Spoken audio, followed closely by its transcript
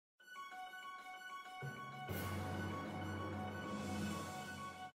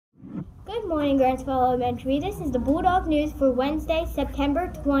morning, Grantsville Elementary. This is the Bulldog News for Wednesday, September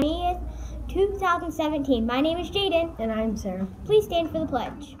 20th, 2017. My name is Jaden. And I'm Sarah. Please stand for the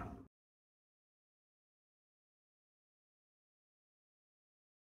pledge.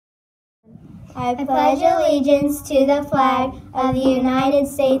 I pledge allegiance to the flag of the United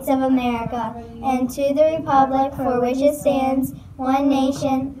States of America and to the republic for which it stands, one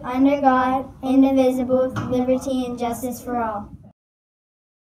nation, under God, indivisible, with liberty and justice for all.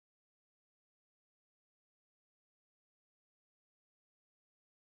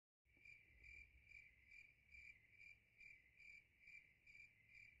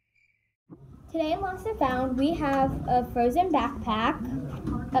 Today in Lost and Found, we have a frozen backpack,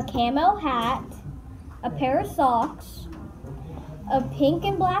 a camo hat, a pair of socks, a pink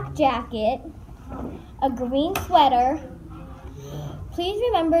and black jacket, a green sweater. Please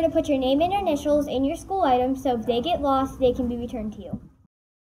remember to put your name and initials in your school items so if they get lost, they can be returned to you.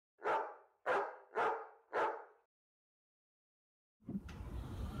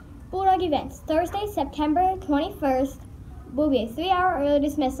 Bulldog events. Thursday, September 21st will be a 3-hour early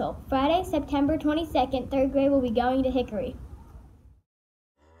dismissal. Friday, September 22nd, 3rd grade will be going to Hickory.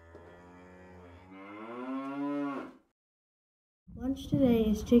 Lunch today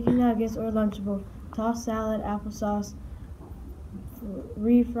is chicken nuggets or Lunchable, tossed salad, applesauce,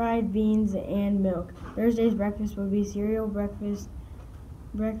 refried beans, and milk. Thursday's breakfast will be cereal, breakfast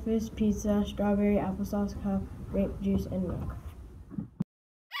pizza, strawberry applesauce cup, grape juice, and milk.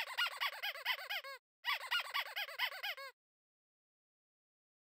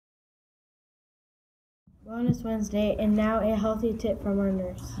 Wellness Wednesday, and now a healthy tip from our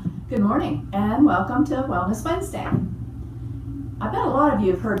nurse. Good morning and welcome to Wellness Wednesday. I bet a lot of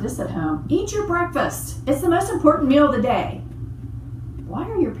you have heard this at home. Eat your breakfast. It's the most important meal of the day. Why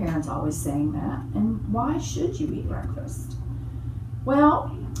are your parents always saying that? And why should you eat breakfast?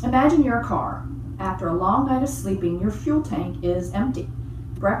 Well, imagine you're a car. After a long night of sleeping, your fuel tank is empty.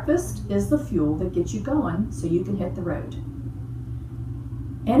 Breakfast is the fuel that gets you going so you can hit the road.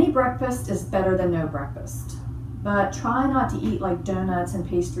 Any breakfast is better than no breakfast, but try not to eat like donuts and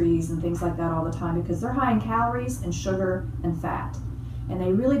pastries and things like that all the time because they're high in calories and sugar and fat, and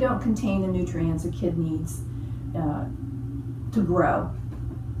they really don't contain the nutrients a kid needs to grow.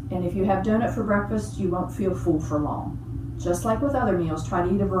 And if you have donut for breakfast, you won't feel full for long. Just like with other meals, try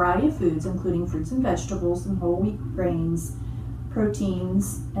to eat a variety of foods, including fruits and vegetables and whole wheat grains,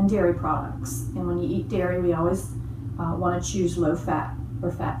 proteins, and dairy products. And when you eat dairy, we always want to choose low fat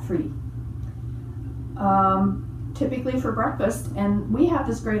or fat-free. Typically for breakfast, and we have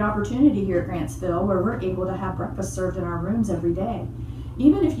this great opportunity here at Grantsville where we're able to have breakfast served in our rooms every day.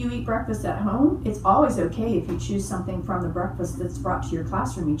 Even if you eat breakfast at home, it's always okay if you choose something from the breakfast that's brought to your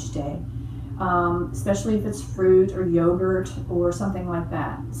classroom each day, especially if it's fruit or yogurt or something like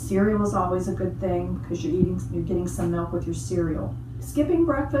that. Cereal is always a good thing because you're getting some milk with your cereal. Skipping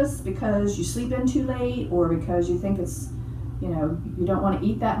breakfast because you sleep in too late or because you think it's you don't want to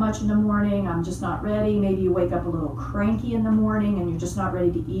eat that much in the morning, I'm just not ready. Maybe you wake up a little cranky in the morning and you're just not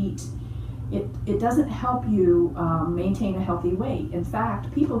ready to eat. It doesn't help you maintain a healthy weight. In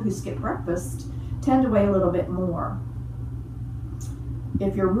fact, people who skip breakfast tend to weigh a little bit more.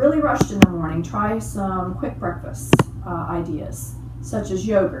 If you're really rushed in the morning, try some quick breakfast ideas, such as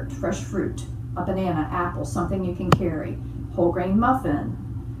yogurt, fresh fruit, a banana, apple, something you can carry, whole grain muffin,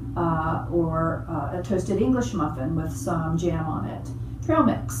 or a toasted English muffin with some jam on it. Trail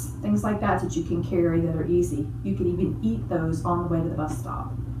mix, things like that you can carry that are easy. You can even eat those on the way to the bus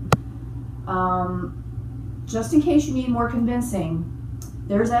stop. Just in case you need more convincing,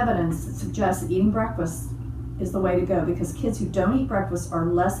 there's evidence that suggests that eating breakfast is the way to go because kids who don't eat breakfast are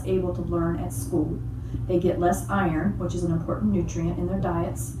less able to learn at school. They get less iron, which is an important nutrient in their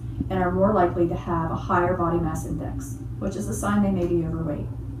diets, and are more likely to have a higher body mass index, which is a sign they may be overweight.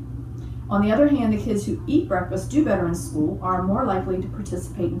 On the other hand, the kids who eat breakfast do better in school, are more likely to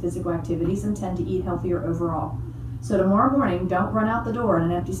participate in physical activities, and tend to eat healthier overall. So tomorrow morning, don't run out the door on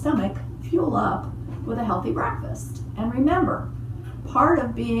an empty stomach. Fuel up with a healthy breakfast. And remember, part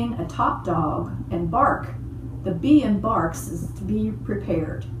of being a top dog and bark, the B in barks is to be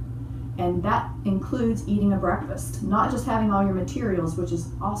prepared. And that includes eating a breakfast, not just having all your materials, which is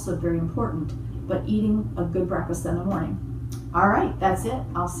also very important, but eating a good breakfast in the morning. All right, that's it.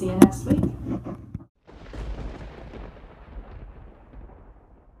 I'll see you next week.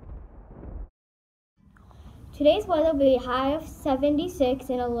 Today's weather will be a high of 76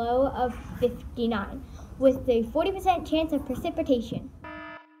 and a low of 59, with a 40% chance of precipitation.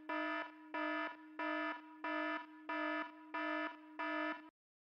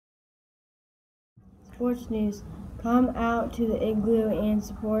 Sports news. Come out to the Igloo and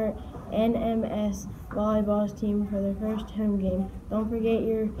support NMS volleyball's team for their first home game. Don't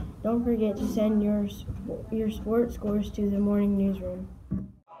forget to send your sports scores to the morning newsroom.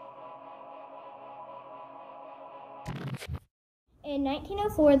 In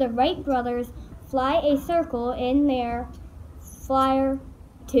 1904, the Wright brothers fly a circle in their Flyer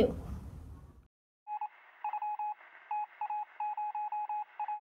 2.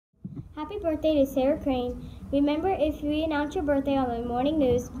 Happy birthday to Sarah Crane. Remember, if we announce your birthday on the morning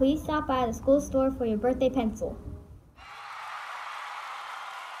news, please stop by the school store for your birthday pencil.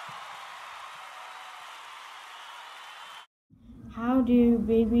 How do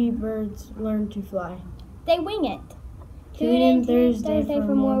baby birds learn to fly? They wing it. Tune in Thursday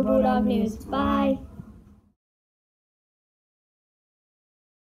for more Bulldog news. Bye.